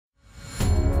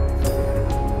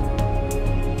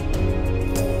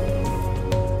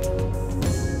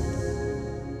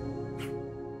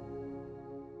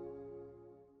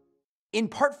In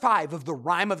part 5 of the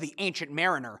Rime of the Ancient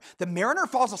Mariner, the mariner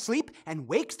falls asleep and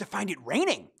wakes to find it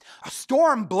raining. A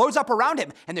storm blows up around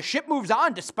him, and the ship moves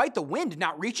on despite the wind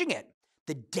not reaching it.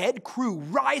 The dead crew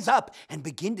rise up and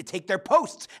begin to take their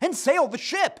posts and sail the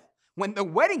ship. When the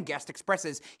wedding guest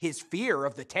expresses his fear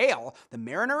of the tale, the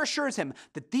mariner assures him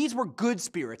that these were good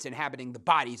spirits inhabiting the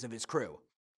bodies of his crew.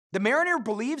 The mariner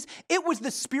believes it was the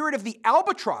spirit of the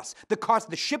albatross that caused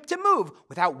the ship to move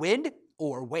without wind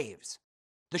or waves.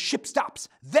 The ship stops,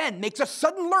 then makes a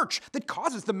sudden lurch that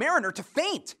causes the mariner to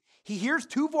faint. He hears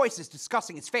two voices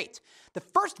discussing his fate. The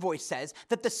first voice says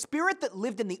that the spirit that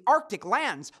lived in the Arctic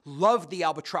lands loved the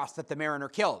albatross that the mariner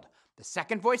killed. The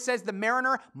second voice says the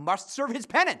mariner must serve his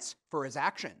penance for his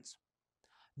actions.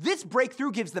 This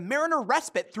breakthrough gives the mariner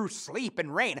respite through sleep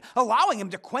and rain, allowing him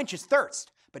to quench his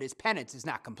thirst. But his penance is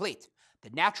not complete. The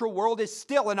natural world is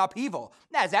still in upheaval,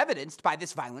 as evidenced by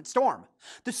this violent storm.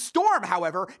 The storm,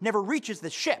 however, never reaches the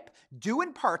ship, due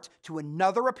in part to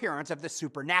another appearance of the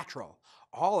supernatural.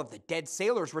 All of the dead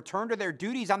sailors return to their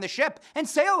duties on the ship and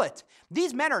sail it.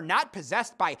 These men are not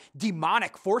possessed by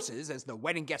demonic forces, as the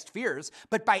wedding guest fears,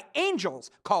 but by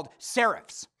angels called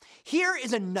seraphs. Here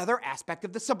is another aspect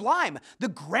of the sublime, the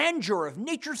grandeur of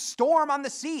nature's storm on the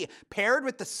sea, paired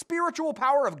with the spiritual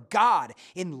power of God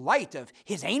in light of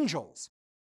his angels.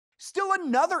 Still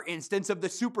another instance of the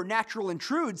supernatural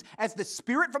intrudes as the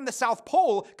spirit from the South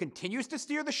Pole continues to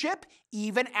steer the ship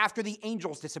even after the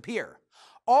angels disappear.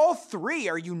 All three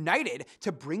are united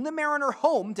to bring the mariner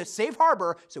home to safe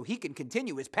harbor so he can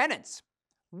continue his penance.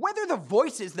 Whether the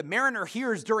voices the mariner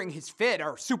hears during his fit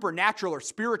are supernatural or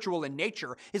spiritual in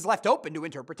nature is left open to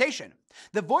interpretation.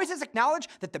 The voices acknowledge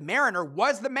that the mariner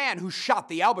was the man who shot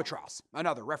the albatross,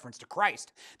 another reference to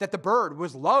Christ, that the bird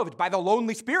was loved by the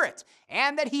lonely spirit,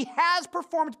 and that he has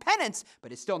performed penance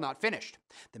but is still not finished.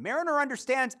 The mariner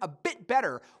understands a bit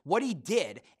better what he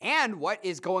did and what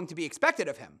is going to be expected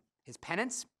of him. His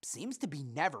penance seems to be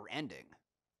never ending.